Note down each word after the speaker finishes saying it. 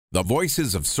The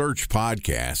Voices of Search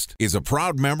podcast is a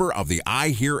proud member of the I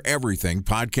Hear Everything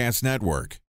podcast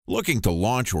network. Looking to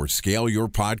launch or scale your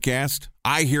podcast?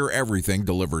 I Hear Everything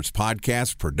delivers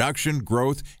podcast production,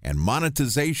 growth, and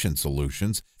monetization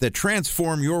solutions that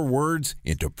transform your words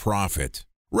into profit.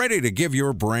 Ready to give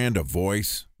your brand a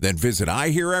voice? Then visit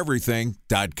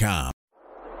iheareverything.com.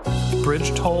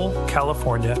 Bridge toll,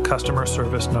 California, customer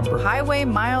service number. Highway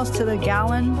miles to the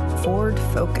gallon, Ford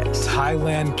Focus.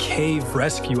 Thailand cave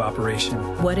rescue operation.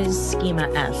 What is Schema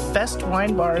F? Best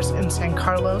wine bars in San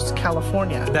Carlos,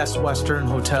 California. Best Western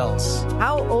hotels.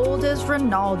 How old is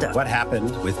Ronaldo? What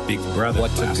happened with Big Brother?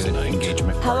 What's a good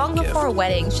engagement? How long before a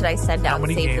wedding should I send out How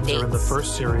many save the games dates? are in the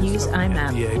first series? Use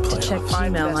IMAP to check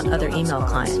Gmail on other email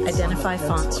clients. Identify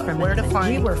fonts from Where to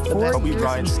find We were the 4 best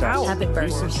years out. Habit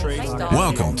burner.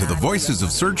 Welcome to the Voices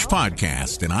of Search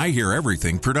podcast, and I Hear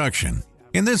Everything production.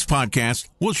 In this podcast,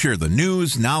 we'll share the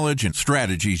news, knowledge, and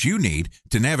strategies you need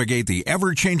to navigate the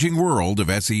ever-changing world of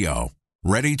SEO.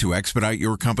 Ready to expedite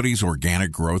your company's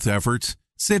organic growth efforts?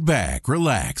 Sit back,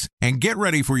 relax, and get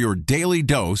ready for your daily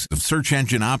dose of search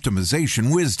engine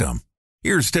optimization wisdom.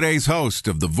 Here's today's host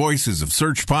of the Voices of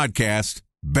Search podcast,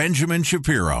 Benjamin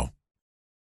Shapiro.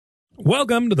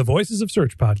 Welcome to the Voices of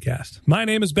Search podcast. My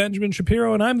name is Benjamin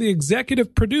Shapiro, and I'm the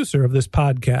executive producer of this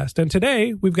podcast. And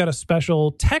today, we've got a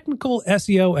special technical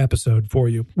SEO episode for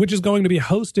you, which is going to be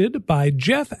hosted by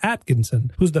Jeff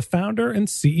Atkinson, who's the founder and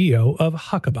CEO of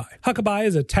Huckabye. Huckabye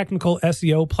is a technical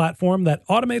SEO platform that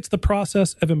automates the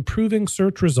process of improving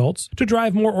search results to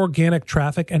drive more organic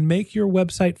traffic and make your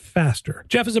website faster.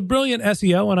 Jeff is a brilliant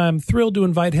SEO, and I'm thrilled to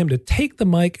invite him to take the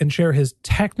mic and share his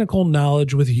technical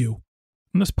knowledge with you.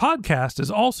 And this podcast is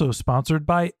also sponsored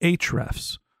by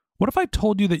Ahrefs. What if I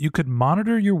told you that you could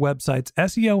monitor your website's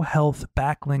SEO health,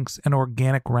 backlinks, and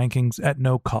organic rankings at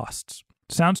no costs?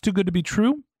 Sounds too good to be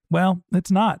true? Well,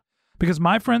 it's not, because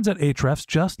my friends at Ahrefs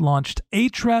just launched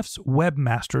Ahrefs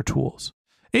Webmaster Tools.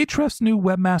 Ahrefs' new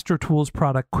Webmaster Tools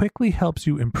product quickly helps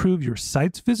you improve your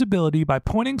site's visibility by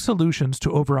pointing solutions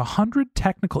to over 100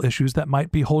 technical issues that might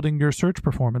be holding your search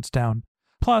performance down.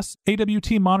 Plus,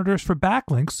 AWT monitors for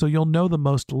backlinks so you'll know the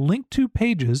most linked to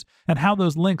pages and how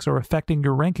those links are affecting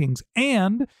your rankings.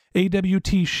 And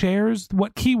AWT shares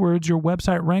what keywords your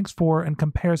website ranks for and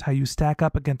compares how you stack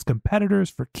up against competitors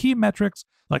for key metrics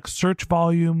like search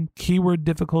volume, keyword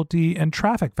difficulty, and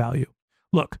traffic value.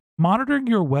 Look, monitoring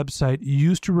your website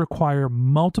used to require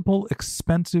multiple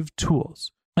expensive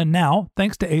tools. And now,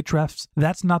 thanks to Ahrefs,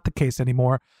 that's not the case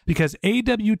anymore, because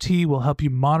AWT will help you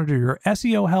monitor your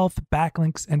SEO health,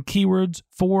 backlinks, and keywords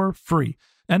for free.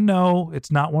 And no, it's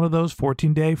not one of those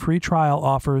 14-day free trial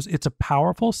offers. It's a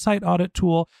powerful site audit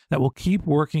tool that will keep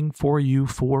working for you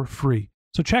for free.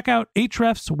 So check out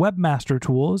Ahrefs Webmaster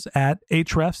Tools at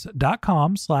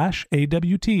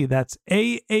ahrefs.com/AWT. That's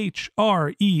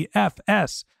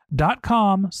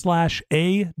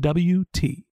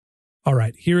ahrefs.com/AWT. All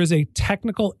right, here is a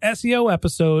technical SEO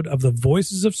episode of the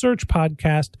Voices of Search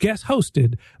podcast, guest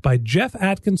hosted by Jeff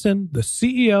Atkinson, the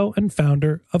CEO and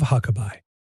founder of Huckabye.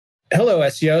 Hello,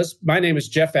 SEOs. My name is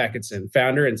Jeff Atkinson,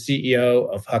 founder and CEO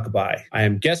of Huckabye. I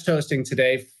am guest hosting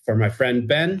today for my friend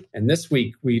Ben, and this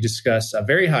week we discuss a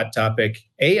very hot topic,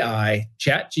 AI,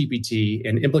 ChatGPT,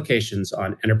 and implications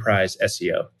on enterprise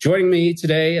SEO. Joining me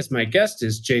today as my guest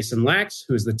is Jason Lax,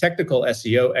 who is the technical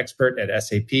SEO expert at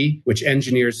SAP, which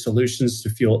engineers solutions to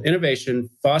fuel innovation,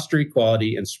 foster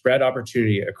equality, and spread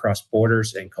opportunity across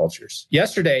borders and cultures.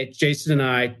 Yesterday, Jason and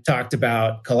I talked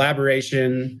about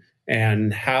collaboration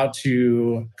and how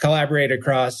to collaborate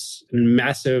across a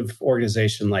massive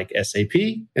organization like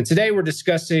SAP. And today we're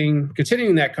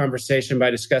continuing that conversation by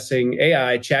discussing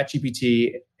AI,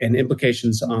 ChatGPT, and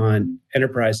implications on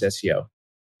enterprise SEO.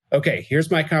 Okay,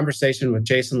 here's my conversation with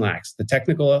Jason Lax, the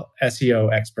technical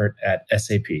SEO expert at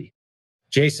SAP.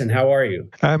 Jason, how are you?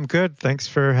 I'm good. Thanks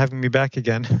for having me back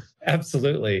again.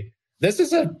 Absolutely. This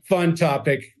is a fun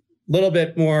topic, a little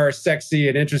bit more sexy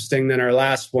and interesting than our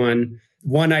last one.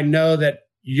 One I know that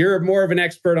you're more of an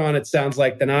expert on, it sounds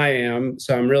like, than I am.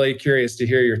 So I'm really curious to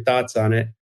hear your thoughts on it.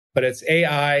 But it's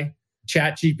AI,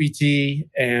 ChatGPT,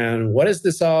 and what is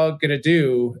this all going to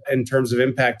do in terms of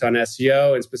impact on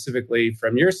SEO, and specifically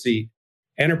from your seat,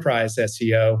 enterprise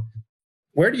SEO?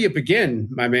 Where do you begin,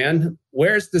 my man?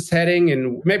 Where's this heading,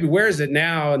 and maybe where is it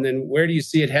now, and then where do you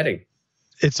see it heading?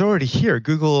 It's already here.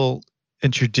 Google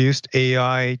introduced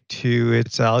AI to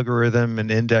its algorithm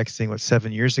and indexing,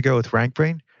 7 years ago with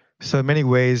RankBrain. So in many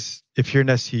ways, if you're an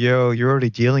SEO, you're already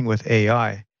dealing with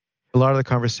AI. A lot of the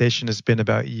conversation has been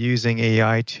about using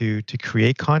AI to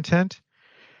create content,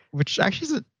 which actually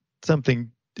isn't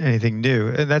anything new.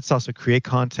 And that's also create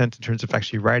content in terms of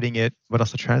actually writing it, but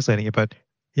also translating it. But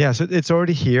Yeah, so it's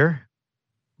already here,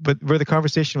 but where the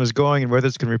conversation was going and whether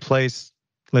it's going to replace,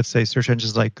 let's say, search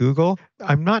engines like Google,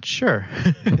 I'm not sure.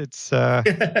 It's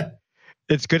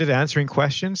good at answering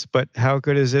questions, but how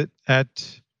good is it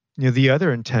at the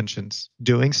other intentions,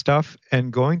 doing stuff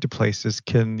and going to places?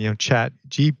 Can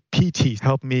ChatGPT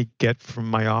help me get from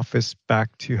my office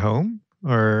back to home?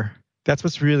 Or that's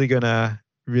what's really going to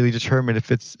really determine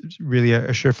if it's really a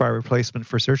surefire replacement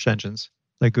for search engines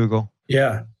like Google.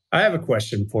 Yeah, I have a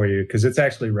question for you because it's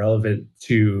actually relevant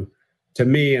to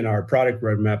me and our product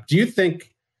roadmap. Do you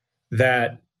think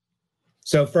that,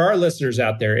 so for our listeners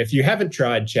out there, if you haven't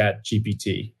tried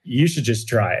ChatGPT, you should just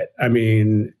try it. I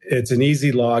mean, it's an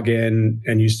easy login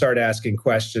and you start asking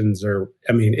questions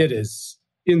it is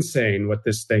insane what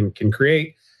this thing can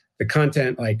create. The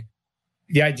content, like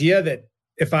the idea that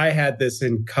if I had this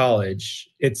in college,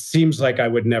 it seems like I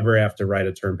would never have to write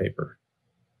a term paper.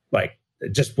 Like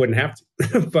it just wouldn't have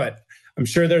to. But I'm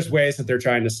sure there's ways that they're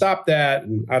trying to stop that.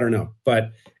 And I don't know,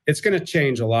 but it's going to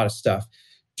change a lot of stuff.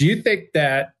 Do you think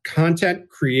that content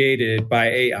created by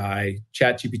AI,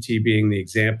 ChatGPT being the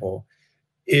example,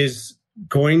 is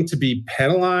going to be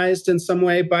penalized in some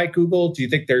way by Google? Do you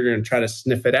think they're going to try to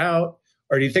sniff it out?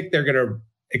 Or do you think they're going to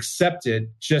accept it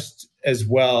just as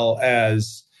well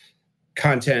as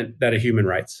content that a human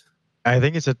writes? I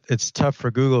think it's tough for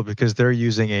Google because they're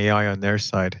using AI on their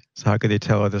side. So how could they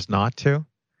tell others not to?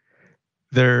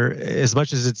 As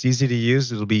much as it's easy to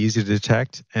use, it'll be easy to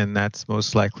detect, and that's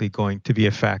most likely going to be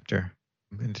a factor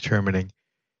in determining.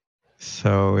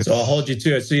 So I'll hold you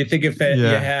to it. So you think if you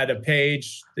had a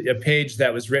page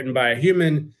that was written by a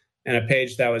human and a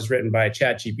page that was written by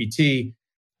ChatGPT,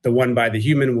 the one by the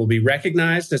human will be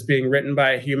recognized as being written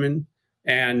by a human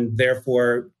and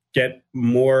therefore get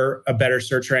a better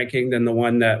search ranking than the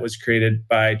one that was created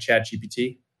by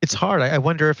ChatGPT? It's hard. I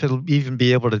wonder if it'll even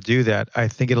be able to do that. I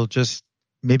think it'll just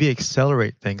maybe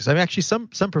accelerate things. I mean, actually, some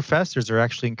professors are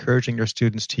actually encouraging their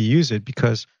students to use it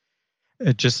because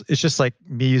it's just like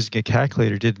me using a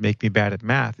calculator did make me bad at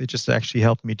math. It just actually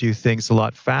helped me do things a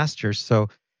lot faster. So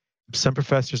some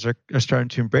professors are starting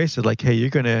to embrace it. Like, hey, you're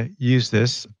going to use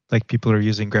this like people are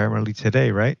using Grammarly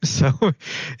today, right? So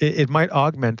it might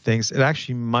augment things. It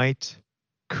actually might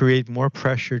create more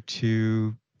pressure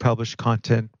to publish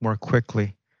content more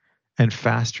quickly and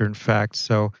faster, in fact.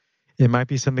 So it might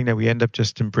be something that we end up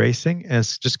just embracing, and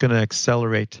it's just going to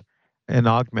accelerate and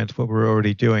augment what we're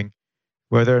already doing.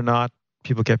 Whether or not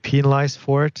people get penalized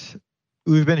for it,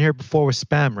 we've been here before with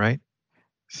spam, right?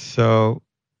 So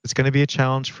it's going to be a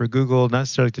challenge for Google, not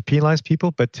necessarily to penalize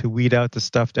people, but to weed out the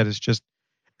stuff that is just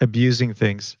abusing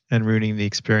things and ruining the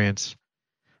experience.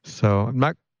 So I'm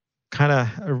not kind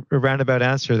of a roundabout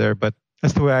answer there, but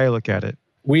that's the way I look at it.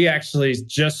 We actually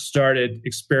just started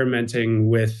experimenting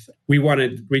with, we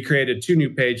created 2 new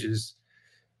pages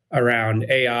around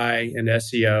AI and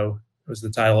SEO. It was the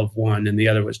title of one, and the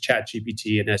other was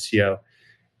ChatGPT and SEO.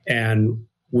 And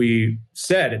we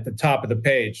said at the top of the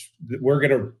page that we're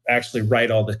going to actually write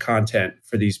all the content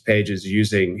for these pages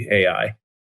using AI.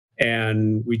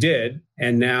 And we did.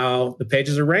 And now the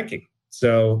pages are ranking.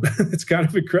 So it's kind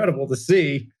of incredible to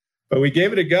see. But we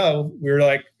gave it a go. We were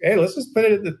like, hey, let's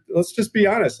just be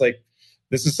honest. Like,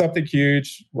 this is something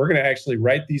huge. We're going to actually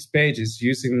write these pages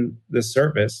using this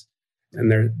service. And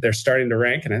they're starting to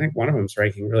rank. And I think one of them is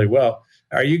ranking really well.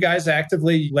 Are you guys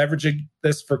actively leveraging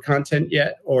this for content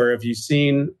yet? Or have you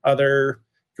seen other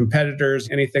competitors,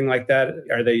 anything like that?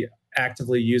 Are they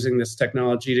actively using this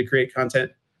technology to create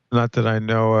content? Not that I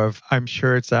know of. I'm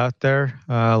sure it's out there,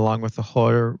 along with a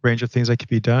whole range of things that could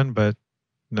be done. But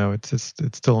no, it's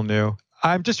still new.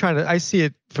 I'm just I see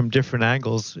it from different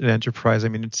angles in enterprise. I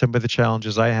mean, some of the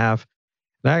challenges I have,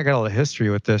 and I got a lot of history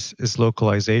with this, is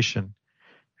localization.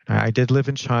 I did live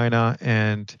in China,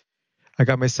 and I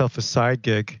got myself a side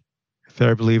gig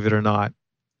there, believe it or not.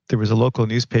 There was a local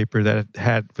newspaper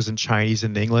that was in Chinese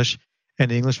and English, and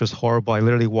the English was horrible. I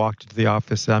literally walked into the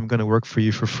office, I'm going to work for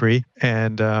you for free,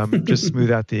 and just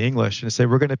smooth out the English and say,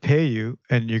 we're going to pay you,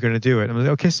 and you're going to do it. I'm like,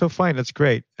 okay, so fine, that's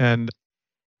great. And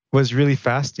what's really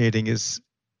fascinating is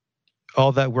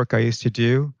all that work I used to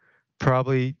do,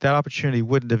 probably that opportunity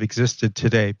wouldn't have existed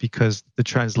today because the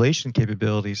translation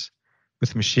capabilities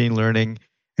with machine learning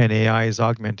and AI is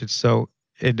augmented. So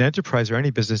in enterprise or any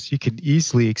business, you can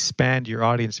easily expand your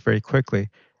audience very quickly.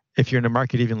 If you're in a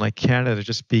market even like Canada,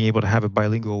 just being able to have a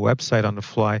bilingual website on the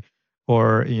fly,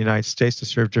 or in the United States to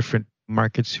serve different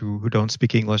markets who don't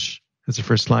speak English as a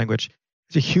first language,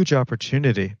 it's a huge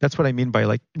opportunity. That's what I mean by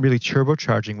like really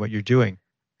turbocharging what you're doing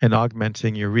and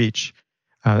augmenting your reach.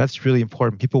 That's really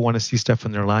important. People want to see stuff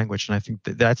in their language. And I think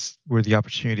that's where the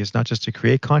opportunity is, not just to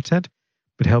create content,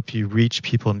 would help you reach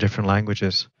people in different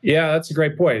languages. Yeah, that's a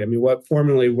great point. I mean, what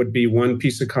formerly would be one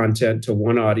piece of content to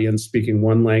one audience speaking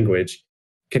one language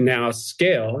can now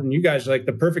scale. And you guys are like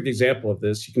the perfect example of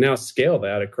this. You can now scale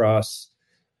that across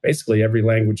basically every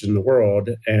language in the world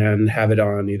and have it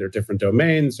on either different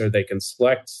domains, or they can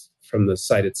select from the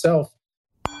site itself.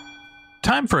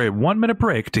 Time for a 1-minute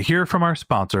break to hear from our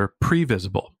sponsor,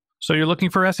 Previsible. So you're looking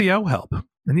for SEO help,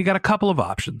 and you got a couple of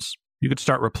options. You could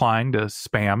start replying to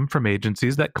spam from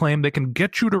agencies that claim they can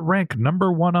get you to rank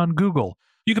number 1 on Google.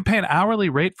 You can pay an hourly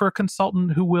rate for a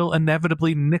consultant who will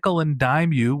inevitably nickel and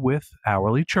dime you with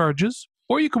hourly charges.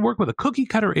 Or you can work with a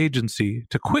cookie-cutter agency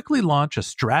to quickly launch a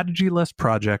strategy-less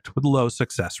project with low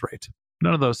success rate.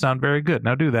 None of those sound very good,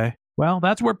 now do they? Well,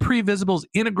 that's where Previsible's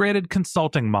integrated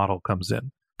consulting model comes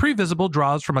in. Previsible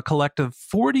draws from a collective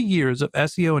 40 years of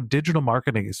SEO and digital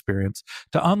marketing experience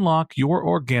to unlock your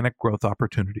organic growth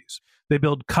opportunities. They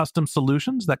build custom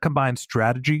solutions that combine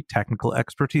strategy, technical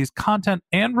expertise, content,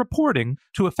 and reporting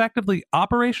to effectively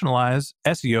operationalize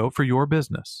SEO for your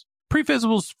business.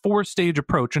 Previsible's 4-stage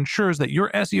approach ensures that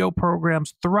your SEO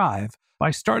programs thrive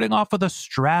by starting off with a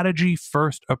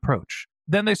strategy-first approach.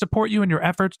 Then they support you in your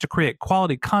efforts to create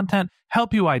quality content,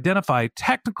 help you identify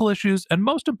technical issues, and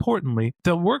most importantly,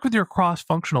 they'll work with your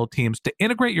cross-functional teams to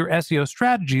integrate your SEO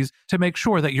strategies to make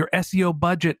sure that your SEO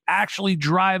budget actually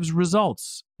drives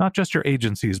results, not just your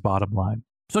agency's bottom line.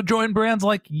 So join brands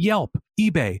like Yelp,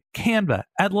 eBay, Canva,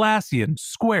 Atlassian,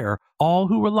 Square, all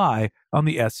who rely on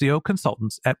the SEO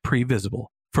consultants at Previsible.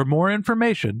 For more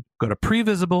information, go to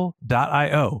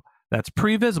previsible.io. That's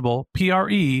Previsible,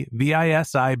 Previsible.io.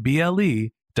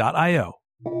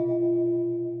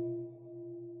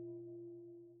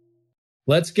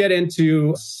 Let's get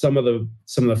into some of the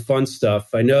fun stuff.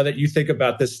 I know that you think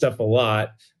about this stuff a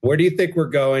lot. Where do you think we're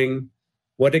going?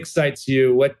 What excites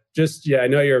you? I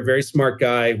know you're a very smart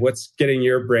guy. What's getting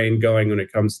your brain going when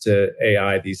it comes to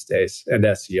AI these days and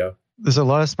SEO? There's a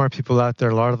lot of smart people out there.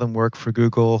 A lot of them work for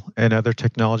Google and other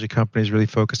technology companies really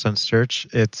focused on search.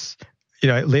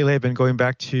 Lately I've been going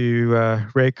back to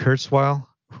Ray Kurzweil,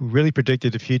 who really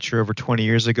predicted the future over 20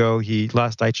 years ago.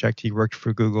 Last I checked, he worked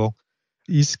for Google.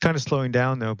 He's kind of slowing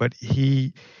down though, but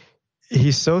he's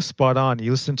so spot on. You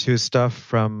listen to his stuff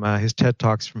from his TED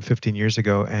Talks from 15 years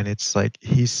ago, and it's like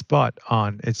he's spot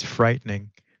on. It's frightening,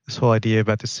 this whole idea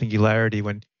about the singularity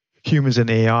when humans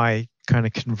and AI kind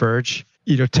of converge.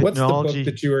 Technology. What's the book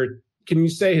that can you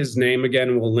say his name again,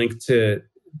 and we'll link to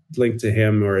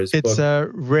him or his book? It's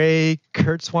Ray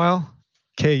Kurzweil,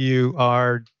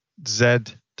 Kurzweil.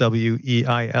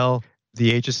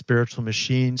 The Age of Spiritual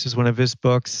Machines is one of his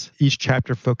books. Each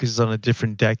chapter focuses on a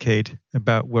different decade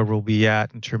about where we'll be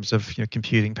at in terms of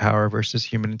computing power versus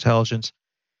human intelligence.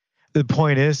 The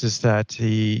point is that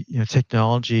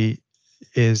technology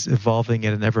is evolving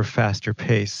at an ever faster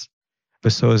pace,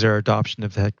 but so is our adoption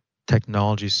of that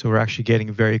technology. So we're actually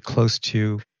getting very close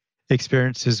to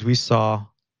experiences we saw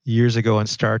years ago on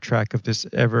Star Trek of this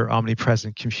ever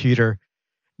omnipresent computer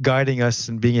guiding us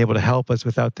and being able to help us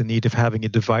without the need of having a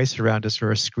device around us or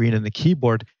a screen and a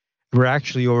keyboard. We're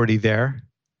actually already there.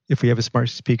 If we have a smart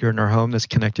speaker in our home that's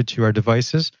connected to our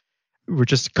devices, we're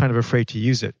just kind of afraid to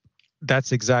use it.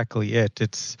 That's exactly it.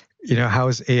 It's, how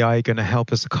is AI going to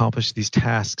help us accomplish these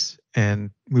tasks and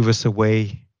move us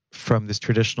away from this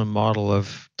traditional model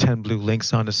of 10 blue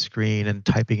links on a screen and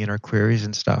typing in our queries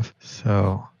and stuff?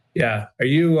 So, yeah. Are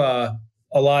you, a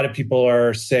lot of people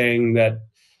are saying that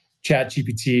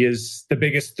ChatGPT is the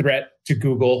biggest threat to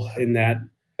Google in that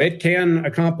it can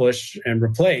accomplish and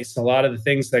replace a lot of the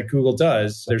things that Google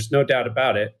does. There's no doubt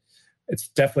about it. It's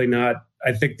definitely not,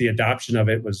 I think the adoption of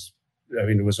it was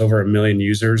over 1 million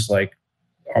users, like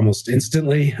almost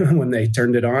instantly when they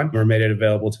turned it on or made it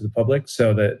available to the public.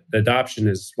 So the adoption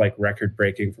is like record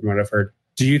breaking from what I've heard.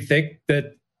 Do you think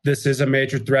that this is a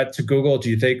major threat to Google? Do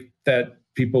you think that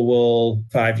people will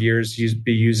 5 years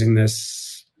be using this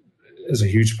as a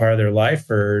huge part of their life,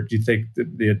 or do you think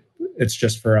that it's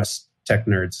just for us tech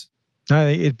nerds? No,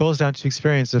 it boils down to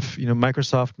experience. If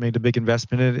Microsoft made a big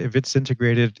investment in it, if it's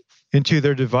integrated into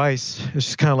their device, it's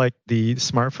just kind of like the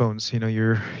smartphones.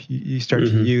 You start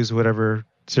to use whatever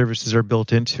services are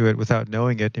built into it without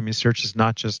knowing it. I mean, search is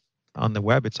not just on the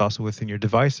web; it's also within your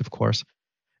device, of course.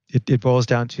 It boils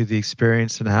down to the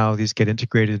experience and how these get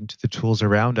integrated into the tools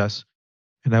around us.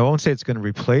 And I won't say it's going to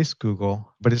replace Google,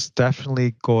 but it's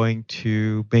definitely going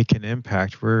to make an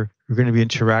impact. We're going to be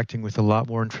interacting with a lot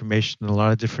more information in a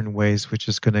lot of different ways, which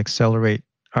is going to accelerate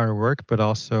our work, but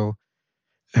also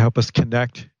help us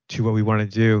connect to what we want to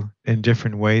do in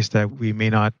different ways that we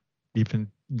may not even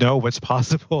know what's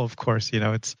possible. Of course,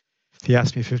 if you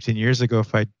asked me 15 years ago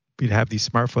if I'd we'd have these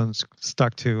smartphones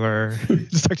stuck to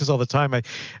us all the time,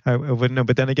 I wouldn't know.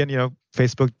 But then again,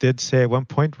 Facebook did say at one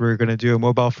point we're going to do a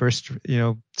mobile first,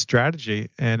 strategy,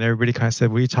 and everybody kind of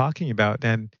said, "What are you talking about?"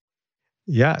 And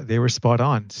yeah, they were spot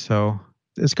on. So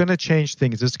it's going to change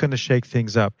things. It's going to shake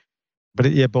things up. But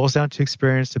it boils down to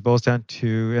experience. It boils down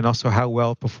to, and also how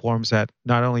well it performs at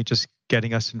not only just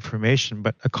getting us information,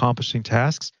 but accomplishing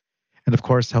tasks, and of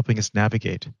course, helping us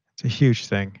navigate. It's a huge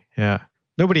thing. Yeah.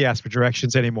 Nobody asks for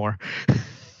directions anymore.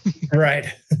 Right.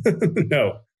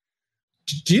 No.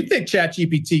 Do you think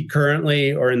ChatGPT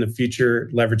currently or in the future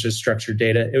leverages structured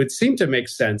data? It would seem to make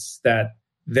sense that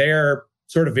they're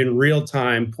sort of in real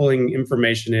time pulling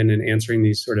information in and answering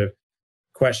these sort of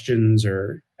questions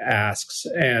or asks.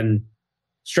 And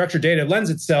structured data lends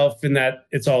itself in that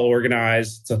it's all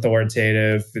organized, it's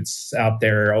authoritative, it's out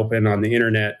there open on the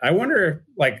internet. I wonder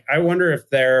if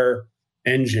their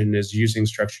engine is using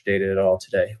structured data at all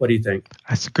today. What do you think?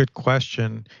 That's a good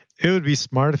question. It would be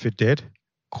smart if it did.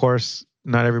 Of course,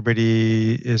 not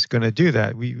everybody is going to do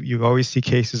that. You always see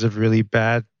cases of really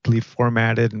badly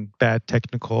formatted and bad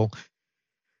technical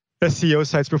SEO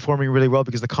sites performing really well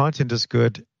because the content is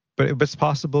good, but it's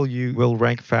possible you will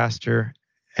rank faster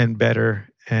and better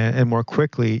and more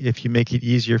quickly if you make it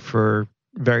easier for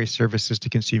various services to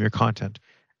consume your content.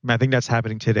 I think that's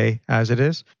happening today as it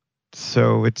is.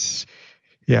 So it's,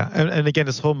 yeah. And again,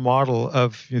 this whole model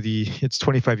of it's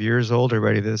 25 years old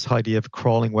already, this idea of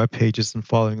crawling web pages and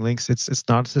following links, it's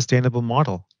not a sustainable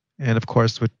model. And of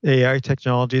course, with AI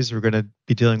technologies, we're going to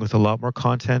be dealing with a lot more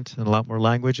content and a lot more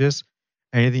languages.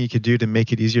 Anything you could do to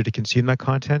make it easier to consume that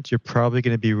content, you're probably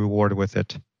going to be rewarded with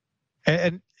it.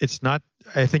 And it's not,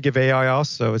 I think of AI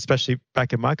also, especially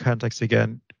back in my context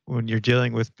again, when you're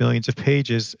dealing with millions of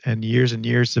pages and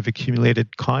years of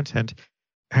accumulated content,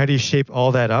 how do you shape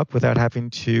all that up without having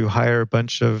to hire a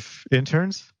bunch of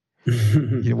interns?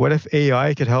 What if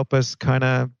AI could help us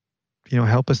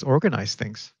help us organize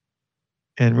things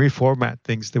and reformat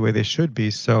things the way they should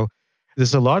be? So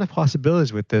there's a lot of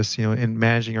possibilities with this, in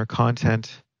managing our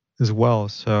content as well.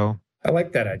 So I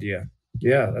like that idea.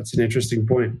 Yeah, that's an interesting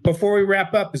point. Before we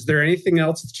wrap up, is there anything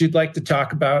else that you'd like to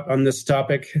talk about on this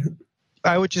topic?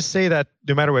 I would just say that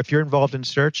no matter what, if you're involved in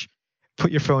search,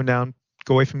 put your phone down,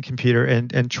 go away from the computer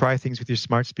and try things with your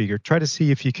smart speaker. Try to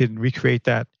see if you can recreate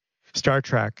that Star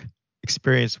Trek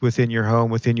experience within your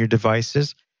home, within your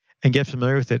devices, and get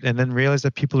familiar with it. And then realize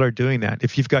that people are doing that.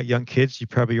 If you've got young kids, you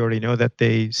probably already know that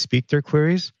they speak their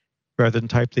queries rather than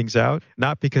type things out,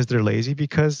 not because they're lazy,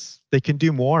 because they can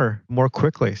do more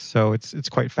quickly. So it's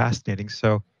quite fascinating.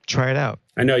 So try it out.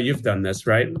 I know you've done this,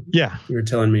 right? Yeah. You were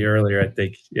telling me earlier, I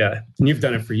think. Yeah. And you've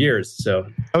done it for years. So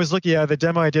I was looking at the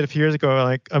demo I did a few years ago.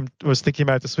 I was thinking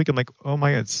about it this week. I'm like, oh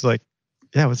my God,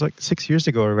 it was like 6 years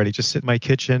ago already. Just sit in my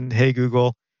kitchen. Hey,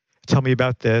 Google, tell me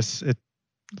about this. It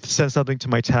sends something to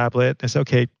my tablet. I said,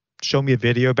 okay, show me a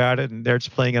video about it. And they're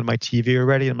just playing on my TV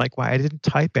already. I'm like, wow, I didn't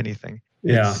type anything.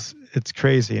 Yeah. It's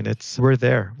crazy. And we're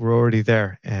there. We're already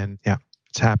there. And yeah,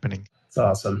 it's happening. It's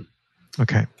awesome.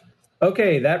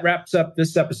 Okay, that wraps up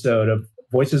this episode of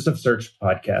Voices of Search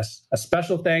podcast. A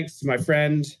special thanks to my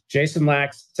friend, Jason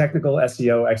Lax, technical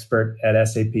SEO expert at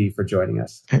SAP, for joining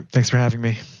us. Hey, thanks for having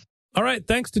me. All right.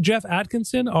 Thanks to Jeff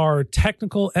Atkinson, our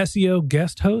technical SEO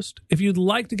guest host. If you'd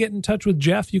like to get in touch with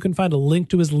Jeff, you can find a link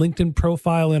to his LinkedIn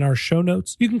profile in our show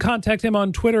notes. You can contact him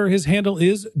on Twitter. His handle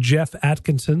is Jeff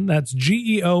Atkinson. That's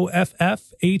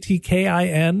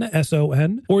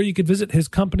GeoffAtkinson. Or you could visit his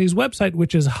company's website,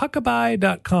 which is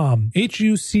huckaby.com,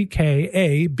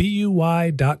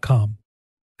 HUCKABUY.com.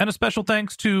 And a special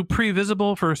thanks to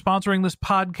Previsible for sponsoring this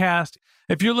podcast.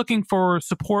 If you're looking for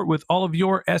support with all of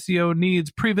your SEO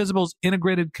needs, Previsible's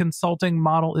integrated consulting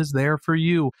model is there for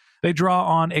you. They draw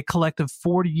on a collective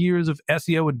 40 years of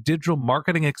SEO and digital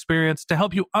marketing experience to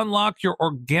help you unlock your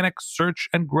organic search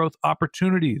and growth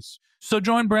opportunities. So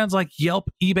join brands like Yelp,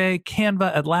 eBay,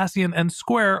 Canva, Atlassian, and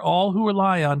Square, all who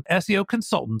rely on SEO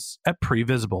consultants at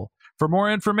Previsible. For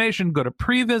more information, go to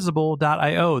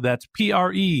previsible.io. That's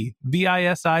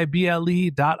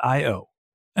previsible.io.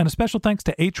 And a special thanks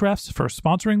to Ahrefs for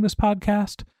sponsoring this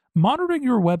podcast. Monitoring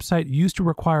your website used to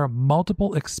require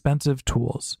multiple expensive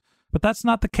tools, but that's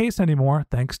not the case anymore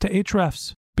thanks to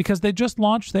Ahrefs, because they just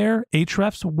launched their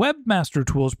Ahrefs Webmaster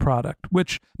Tools product,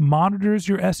 which monitors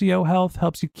your SEO health,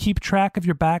 helps you keep track of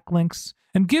your backlinks,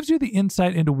 and gives you the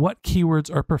insight into what keywords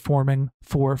are performing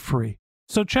for free.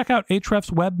 So check out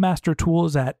Ahrefs Webmaster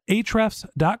Tools at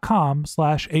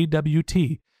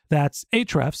ahrefs.com/AWT. That's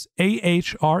Ahrefs,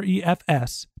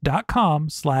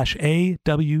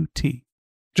 AHREFS.com/AWT.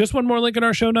 Just one more link in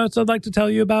our show notes I'd like to tell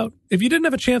you about. If you didn't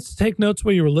have a chance to take notes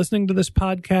while you were listening to this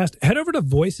podcast, head over to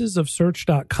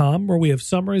voicesofsearch.com, where we have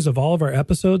summaries of all of our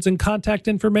episodes and contact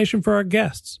information for our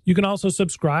guests. You can also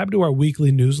subscribe to our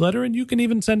weekly newsletter, and you can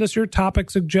even send us your topic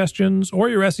suggestions or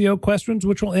your SEO questions,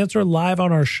 which we'll answer live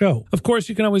on our show. Of course,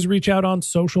 you can always reach out on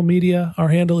social media. Our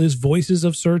handle is Voices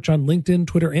of Search on LinkedIn,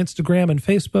 Twitter, Instagram, and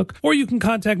Facebook. Or you can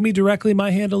contact me directly.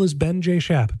 My handle is Ben J.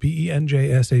 Shap,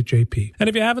 BenJShap. And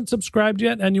if you haven't subscribed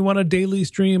yet and you want a daily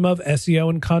stream of SEO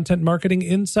and content marketing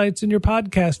insights in your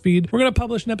podcast feed, we're going to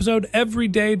publish an episode every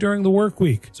day during the work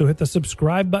week. So hit the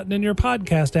subscribe button in your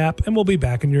podcast app and we'll be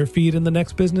back in your feed in the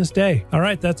next business day. All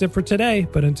right, that's it for today.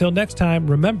 But until next time,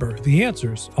 remember, the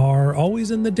answers are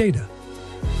always in the data.